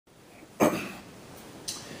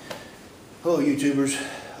Hello YouTubers,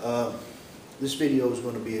 this video is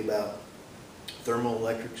going to be about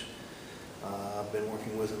thermoelectrics. I've been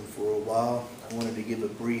working with them for a while. I wanted to give a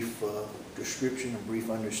brief description, a brief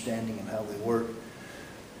understanding of how they work,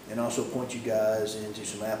 and also point you guys into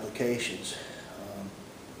some applications.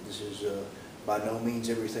 This is by no means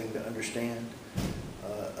everything to understand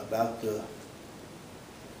about the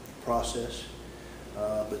process,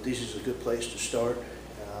 but this is a good place to start.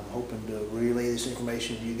 I'm hoping to relay this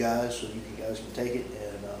information to you guys so you guys can take it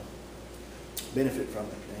and benefit from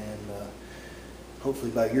it. And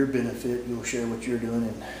hopefully by your benefit, you'll share what you're doing,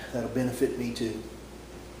 and that'll benefit me too.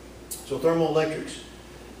 So thermoelectrics.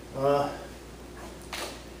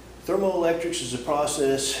 Thermoelectrics is a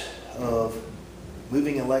process of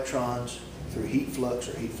moving electrons through heat flux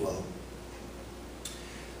or heat flow.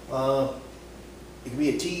 It can be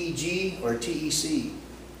a TEG or a TEC.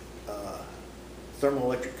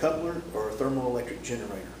 Thermoelectric coupler or a thermoelectric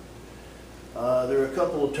generator. There are a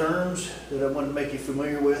couple of terms that I want to make you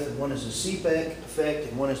familiar with, and one is the Seebeck effect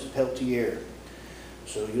and one is the Peltier.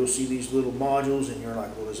 So you'll see these little modules and you're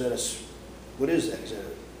like, well, what is that? Is that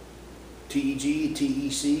a TEG,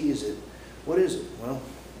 TEC? Is it, what is it? Well,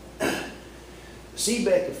 the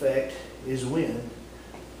Seebeck effect is when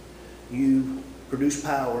you produce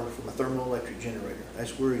power from a thermoelectric generator.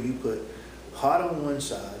 That's where you put hot on one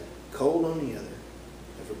side, cold on the other,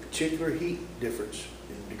 of a particular heat difference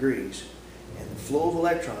in degrees, and the flow of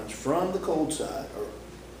electrons from the cold side, or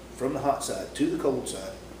from the hot side to the cold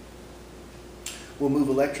side, will move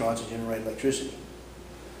electrons and generate electricity.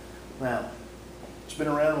 Now, it's been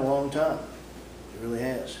around a long time. It really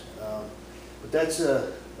has. But that's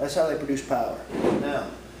how they produce power. Now,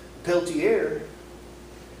 Peltier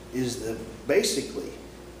is basically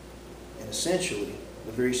and essentially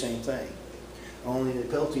the very same thing. Only the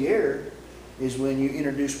Peltier is when you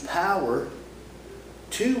introduce power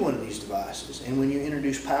to one of these devices, and when you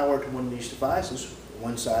introduce power to one of these devices,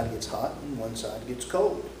 one side gets hot and one side gets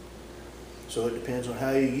cold. So it depends on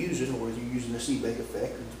how you use it, or whether you're using the Seebeck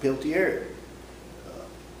effect or the Peltier.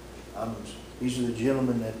 These are the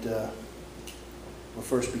gentlemen that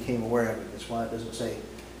first became aware of it. That's why it doesn't say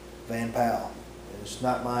Van Powell. It's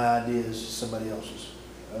not my idea, it's somebody else's.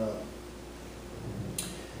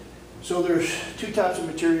 So there's two types of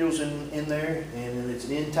materials in there, and it's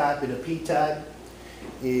an N-type and a P-type.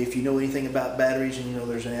 If you know anything about batteries, and you know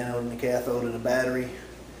there's an anode and a cathode in a battery,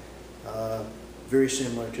 very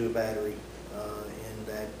similar to a battery in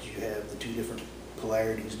that you have the two different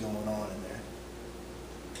polarities going on in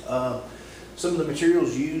there. Some of the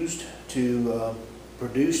materials used to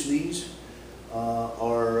produce these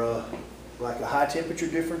are like a high temperature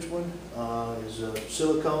difference one is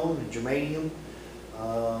silicone and germanium.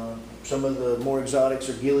 Some of the more exotics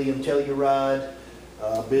are gallium telluride.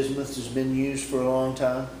 Bismuth has been used for a long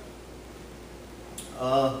time.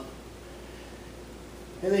 And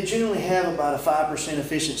they generally have about a 5%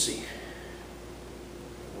 efficiency.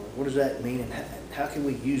 What does that mean, and how can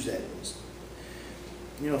we use that?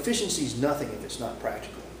 You know, efficiency is nothing if it's not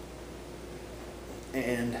practical.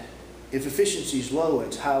 And if efficiency is low and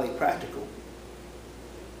it's highly practical,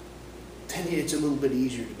 then it's a little bit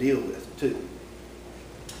easier to deal with too.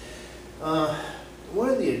 One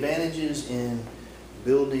of the advantages in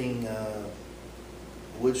building a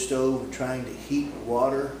wood stove and trying to heat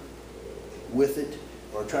water with it,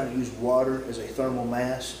 or trying to use water as a thermal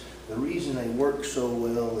mass, the reason they work so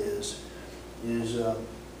well is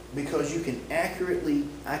because I can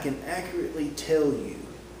accurately tell you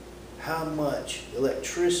how much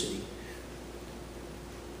electricity,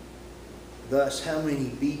 thus how many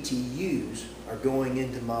BTUs are going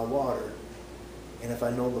into my water. And if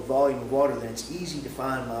I know the volume of water, then it's easy to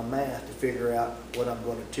find my math to figure out what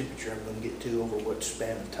temperature I'm going to get to over what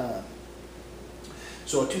span of time.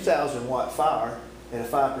 So a 2,000 watt fire at a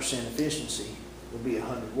 5% efficiency will be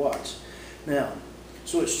 100 watts. Now,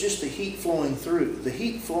 so it's just the heat flowing through. The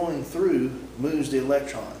heat flowing through moves the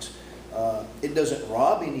electrons. It doesn't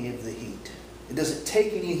rob any of the heat. It doesn't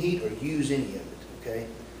take any heat or use any of it, okay?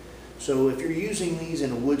 So if you're using these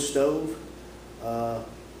in a wood stove,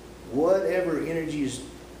 whatever energy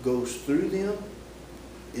goes through them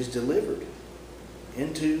is delivered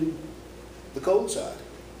into the cold side.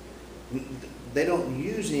 They don't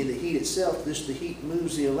use any of the heat itself, just the heat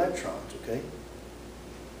moves the electrons, okay?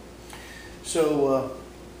 So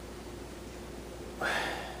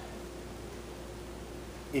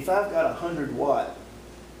if I've got a 100 watt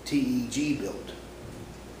TEG built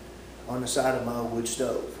on the side of my wood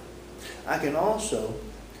stove, I can also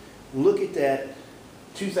look at that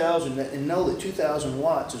 2,000 and know that 2,000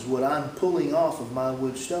 watts is what I'm pulling off of my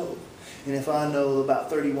wood stove. And if I know about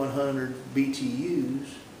 3,100 BTUs,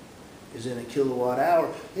 is in a kilowatt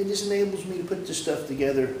hour. It just enables me to put this stuff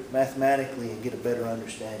together mathematically and get a better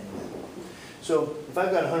understanding of it. So if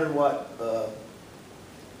I've got a 100-watt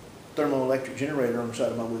thermoelectric generator on the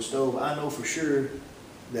side of my wood stove, I know for sure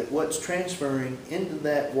that what's transferring into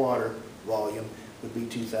that water volume would be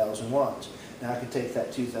 2,000 watts. Now I can take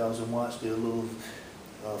that 2,000 watts, do a little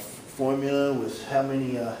formula with how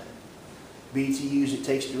many BTUs it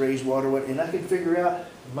takes to raise water, and I can figure out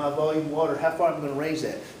my volume of water, how far I'm going to raise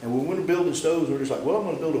that. And when we're building stoves, we're just like, well, I'm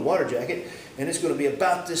going to build a water jacket, and it's going to be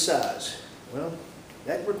about this size. Well,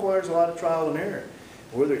 that requires a lot of trial and error,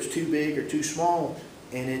 whether it's too big or too small,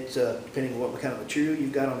 and it's depending on what kind of material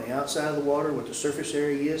you've got on the outside of the water, what the surface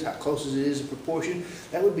area is, how close it is in proportion.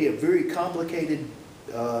 That would be a very complicated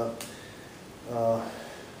algebra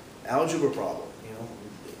problem. You know,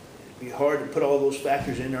 it'd be hard to put all those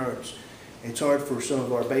factors in there. It's hard for some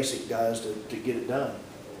of our basic guys to get it done.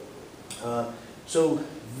 So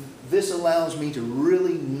this allows me to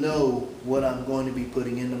really know what I'm going to be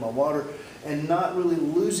putting into my water and not really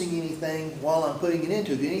losing anything while I'm putting it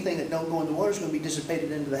into it. Anything that don't go into water is going to be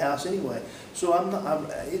dissipated into the house anyway. So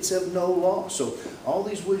it's of no loss. So all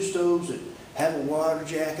these wood stoves that have a water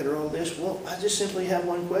jacket or all this, well, I just simply have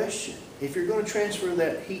one question. If you're going to transfer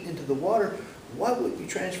that heat into the water, why wouldn't you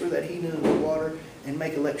transfer that heat into the water and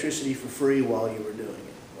make electricity for free while you were doing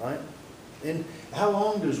it, right? And how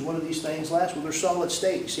long does one of these things last? Well, they're solid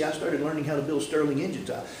state. See, I started learning how to build Stirling engines.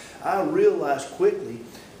 I realized quickly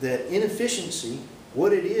that inefficiency,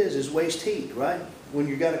 what it is waste heat, right? When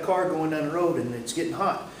you've got a car going down the road and it's getting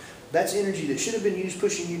hot, that's energy that should have been used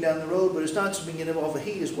pushing you down the road, but it's not being given off of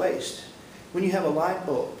heat is waste. When you have a light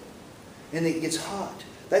bulb and it gets hot,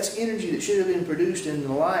 that's energy that should have been produced in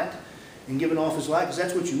the light and given off as light, because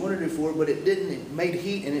that's what you wanted it for, but it didn't. It made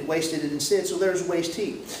heat and it wasted it instead, so there's waste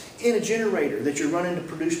heat. In a generator that you're running to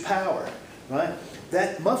produce power, right?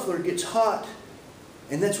 That muffler gets hot,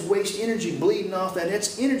 and that's waste energy bleeding off that.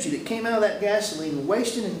 That's energy that came out of that gasoline,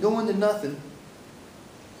 wasted and going to nothing,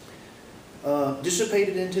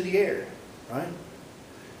 dissipated into the air, right?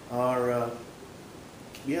 Our,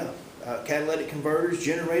 catalytic converters,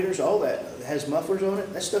 generators, all that has mufflers on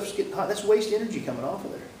it. That stuff's getting hot. That's waste energy coming off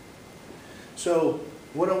of there. So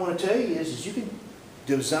what I want to tell you is you can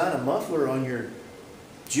design a muffler on your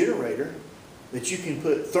generator that you can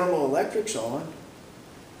put thermoelectrics on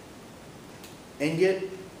and get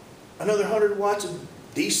another 100 watts of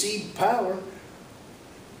DC power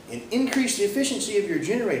and increase the efficiency of your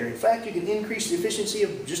generator. In fact, you can increase the efficiency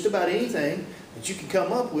of just about anything that you can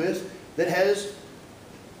come up with that has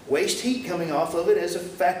waste heat coming off of it as a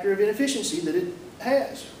factor of inefficiency that it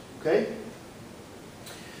has. Okay?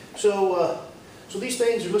 So these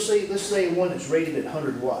things are, let's say one is rated at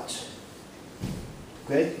 100 watts.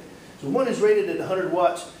 Okay? So one is rated at 100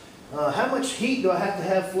 watts. How much heat do I have to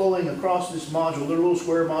have flowing across this module? They're little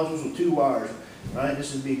square modules with 2 wires. Right?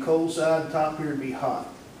 This would be a cold side, the top here would be hot.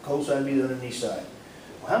 Cold side would be the underneath side.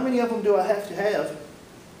 Well, how many of them do I have to have?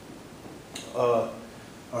 Or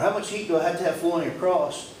how much heat do I have to have flowing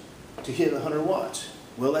across to hit 100 watts?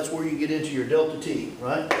 Well, that's where you get into your delta T,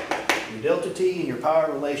 right? Your delta T and your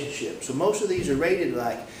power relationship. So most of these are rated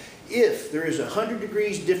like if there is 100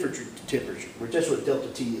 degrees difference temperature, which that's what delta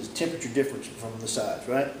T is, temperature difference from the sides,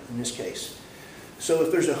 right? In this case. So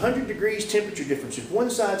if there's 100 degrees temperature difference, if one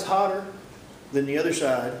side's hotter than the other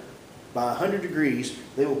side by 100 degrees,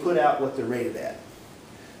 they will put out what they're rated at.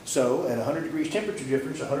 So at 100 degrees temperature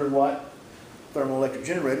difference, a 100 watt thermoelectric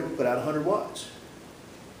generator will put out 100 watts.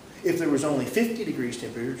 If there was only 50 degrees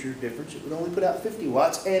temperature difference, it would only put out 50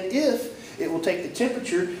 watts. And if it will take the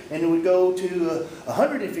temperature and it would go to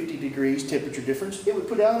 150 degrees temperature difference, it would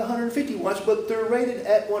put out 150 watts, but they're rated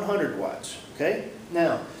at 100 watts. Okay?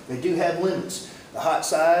 Now, they do have limits. The hot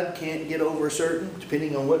side can't get over a certain,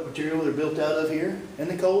 depending on what material they're built out of here, and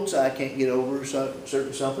the cold side can't get over a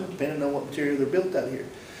certain something, depending on what material they're built out of here.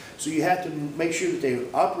 So you have to make sure that they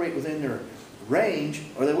operate within their range,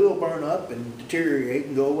 or they will burn up and deteriorate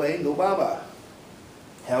and go away and go bye-bye.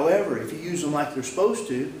 However, if you use them like they're supposed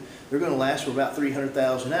to, they're going to last for about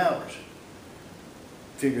 300,000 hours.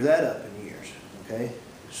 Figure that up in years. Okay?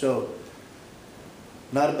 So,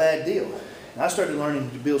 not a bad deal. I started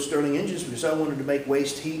learning to build Stirling engines because I wanted to make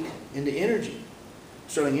waste heat into energy.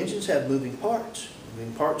 Stirling engines have moving parts.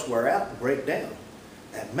 Moving parts wear out and break down.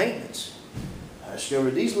 They have maintenance. I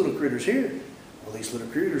discovered these little critters here. Well, these little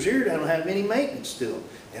critters here, they don't have any maintenance still.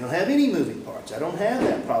 They don't have any moving parts. I don't have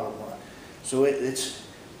that problem. So it's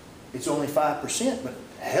only 5%, but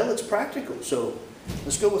hell, it's practical. So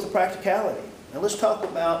let's go with the practicality. Now let's talk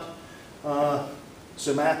about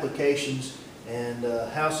some applications and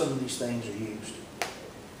how some of these things are used.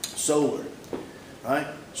 Solar. right?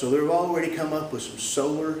 So they've already come up with some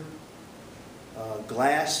solar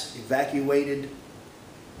glass evacuated,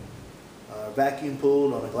 vacuum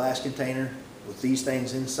pulled on a glass container with these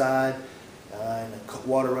things inside and the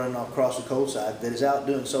water running across the cold side that is out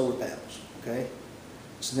doing solar panels, okay?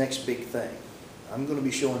 It's the next big thing. I'm going to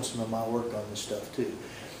be showing some of my work on this stuff too.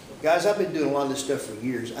 Guys, I've been doing a lot of this stuff for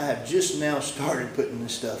years. I have just now started putting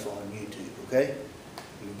this stuff on YouTube, okay?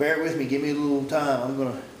 You bear with me, give me a little time. I'm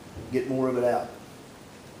going to get more of it out.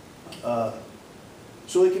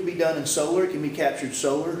 So it can be done in solar, it can be captured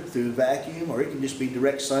solar through vacuum, or it can just be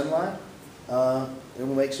direct sunlight. It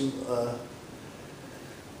will make some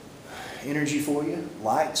energy for you.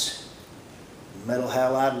 Lights, metal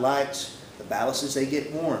halide lights, the ballasts, they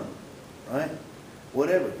get warm, right?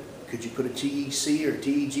 Whatever. Could you put a TEC or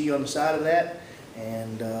TEG on the side of that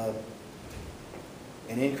and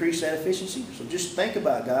increase that efficiency? So just think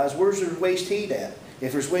about it, guys. Where's the waste heat at?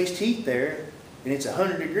 If there's waste heat there and it's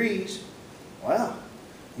 100 degrees, wow,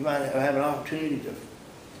 you might have an opportunity to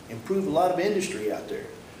improve a lot of industry out there.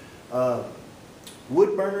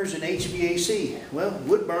 Wood burners and HVAC. Well,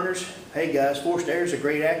 wood burners, hey guys, forced air is a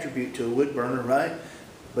great attribute to a wood burner, right?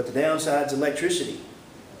 But the downside is electricity.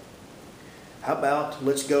 How about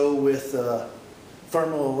let's go with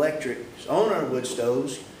thermal electrics on our wood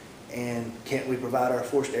stoves, and can't we provide our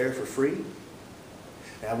forced air for free?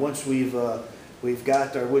 Now once we've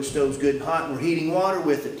got our wood stoves good and hot and we're heating water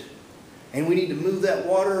with it, and we need to move that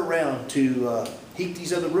water around to heat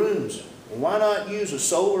these other rooms, well, why not use a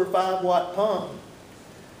solar 5-watt pump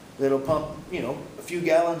that'll pump, you know, a few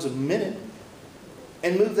gallons a minute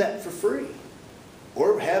and move that for free?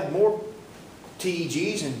 Or have more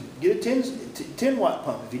TEGs and get a 10-watt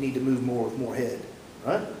pump if you need to move more head,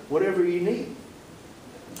 right? Whatever you need.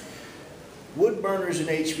 Wood burners and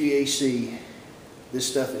HVAC, this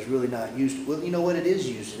stuff is really not used. Well, you know what, it is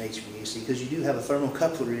used in HVAC because you do have a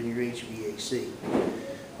thermocoupler in your HVAC.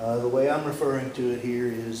 The way I'm referring to it here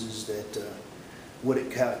is that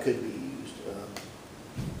how it could be used.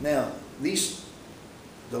 Now,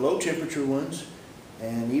 the low temperature ones,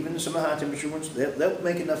 and even some of the high temperature ones, they'll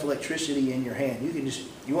make enough electricity in your hand.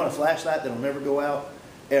 You want a flashlight that'll never go out,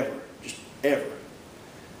 ever, just ever.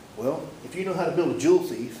 Well, if you know how to build a joule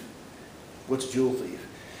thief, what's a joule thief?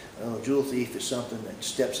 Well, a joule thief is something that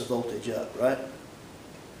steps the voltage up, right?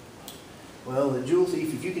 Well, the joule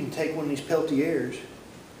thief, if you can take one of these Peltiers,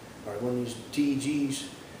 or one of these TEGs,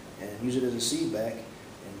 and use it as a CBAC,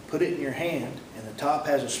 and put it in your hand, and the top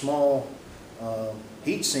has a small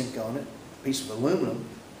heat sink on it, piece of aluminum,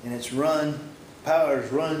 and power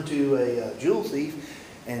is run to a joule thief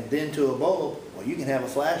and then to a bulb. Well, you can have a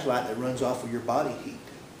flashlight that runs off of your body heat.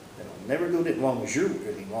 It'll never go as long as your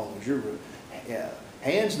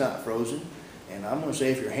hand's not frozen. And I'm going to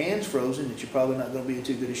say if your hand's frozen, that you're probably not going to be in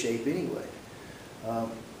too good a shape anyway.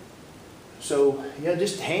 So yeah,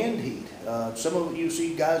 just hand heat. Some of you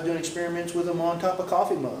see guys doing experiments with them on top of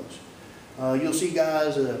coffee mugs. You'll see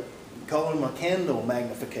guys call them a candle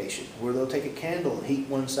magnification, where they'll take a candle and heat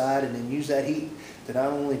one side and then use that heat to not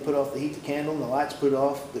only put off the heat the candle and the lights put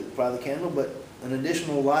off by the candle, but an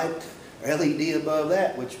additional light or LED above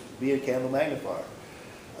that, which would be a candle magnifier.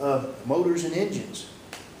 Motors and engines.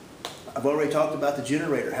 I've already talked about the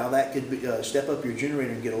generator, how that could step up your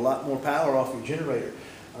generator and get a lot more power off your generator.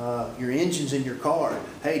 Your engines in your car.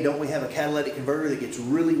 Hey, don't we have a catalytic converter that gets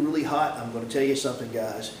really, really hot? I'm going to tell you something,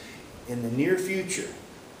 guys. In the near future,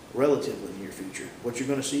 relatively near future, what you're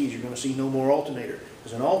going to see is you're going to see no more alternator,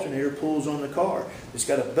 because an alternator pulls on the car. It's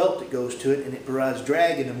got a belt that goes to it, and it provides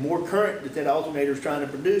drag, and the more current that alternator is trying to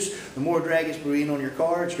produce, the more drag it's bringing on your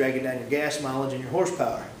car. It's dragging down your gas mileage and your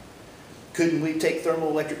horsepower. Couldn't we take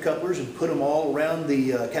thermoelectric couplers and put them all around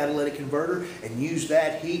the catalytic converter and use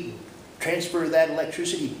that heat and transfer that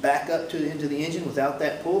electricity back up into the engine without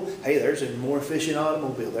that pull? Hey, there's a more efficient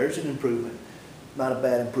automobile. There's an improvement. Not a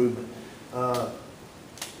bad improvement.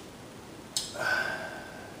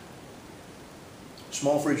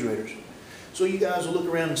 Small refrigerators. So you guys will look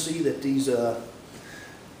around and see that these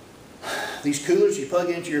coolers you plug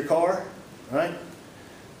into your car, right?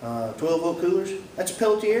 12-volt coolers, that's a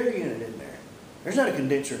Peltier unit in there. There's not a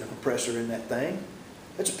condenser and a compressor in that thing.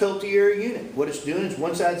 That's a Peltier unit. What it's doing is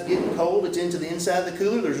one side's getting cold, it's into the inside of the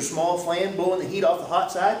cooler. There's a small fan blowing the heat off the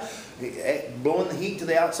hot side, blowing the heat to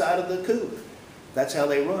the outside of the cooler. That's how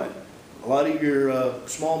they run. A lot of your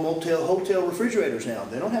small hotel refrigerators now,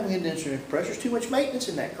 they don't have a condenser and compressor. There's too much maintenance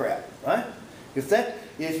in that crap, right?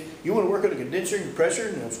 If you want to work on a condenser and compressor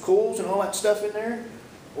and those coils and all that stuff in there,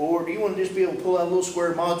 or do you want to just be able to pull out a little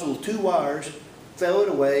square module with 2 wires, throw it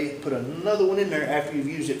away, put another one in there after you've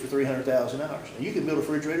used it for 300,000 hours. Now, you can build a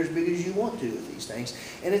refrigerator as big as you want to with these things,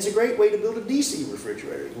 and it's a great way to build a DC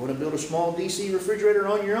refrigerator. You want to build a small DC refrigerator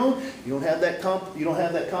on your own. You don't have that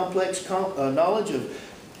complex knowledge of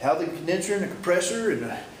how the condenser and the compressor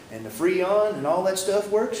and the Freon and all that stuff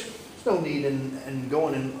works. There's no need in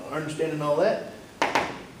going and understanding all that.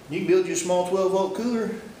 You can build you a small 12-volt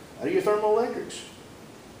cooler out of your thermoelectrics.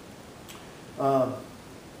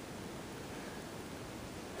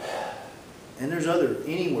 And there's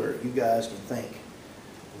anywhere you guys can think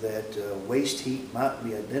that waste heat might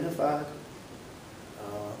be identified,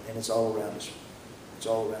 and it's all around us. It's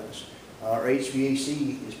all around us. Our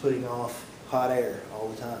HVAC is putting off hot air all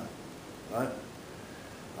the time, right?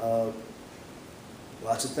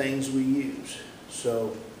 Lots of things we use.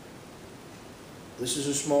 So this is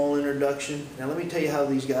a small introduction. Now let me tell you how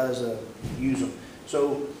these guys use them.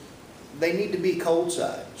 So they need to be cold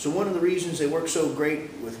side. So one of the reasons they work so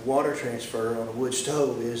great with water transfer on a wood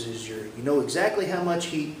stove is you know exactly how much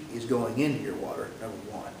heat is going into your water, number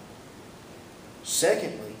one.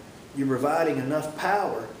 Secondly, you're providing enough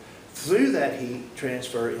power through that heat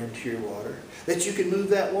transfer into your water that you can move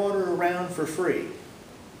that water around for free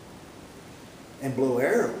and blow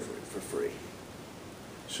air over it for free.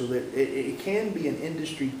 So that it can be an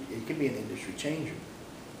industry changer.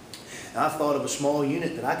 I've thought of a small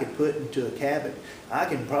unit that I could put into a cabin. I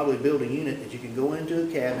can probably build a unit that you can go into a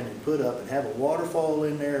cabin and put up and have a waterfall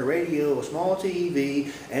in there, a radio, a small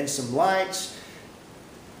TV, and some lights,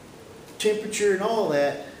 temperature and all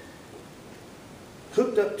that,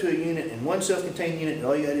 hooked up to a unit in one self-contained unit, and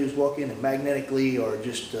all you gotta do is walk in and magnetically or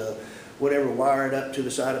just whatever, wire it up to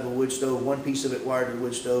the side of a wood stove, one piece of it wired to the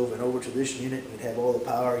wood stove and over to this unit. You'd have all the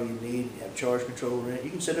power you need. You have charge controller in it. You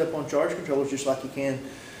can set it up on charge controllers just like you can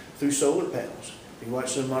through solar panels. If you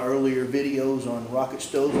watch some of my earlier videos on rocket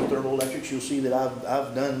stoves and thermoelectrics, you'll see that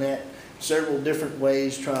I've done that several different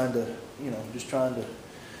ways, trying to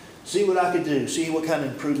see what I could do, see what kind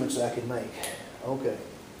of improvements I could make. Okay,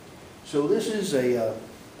 so this is a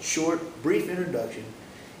short, brief introduction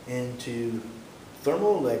into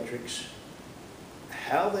thermoelectrics,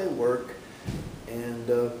 how they work,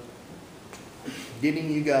 and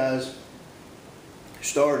getting you guys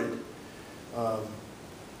started.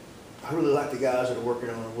 I really like the guys that are working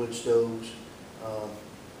on wood stoves.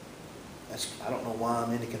 I don't know why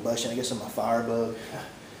I'm into combustion. I guess I'm a firebug.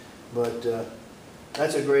 But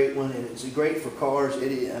that's a great one, and it's great for cars.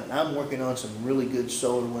 And I'm working on some really good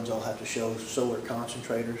solar ones. I'll have to show solar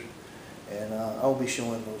concentrators, and I'll be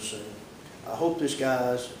showing those soon. I hope this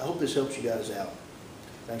helps you guys out.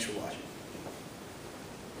 Thanks for watching.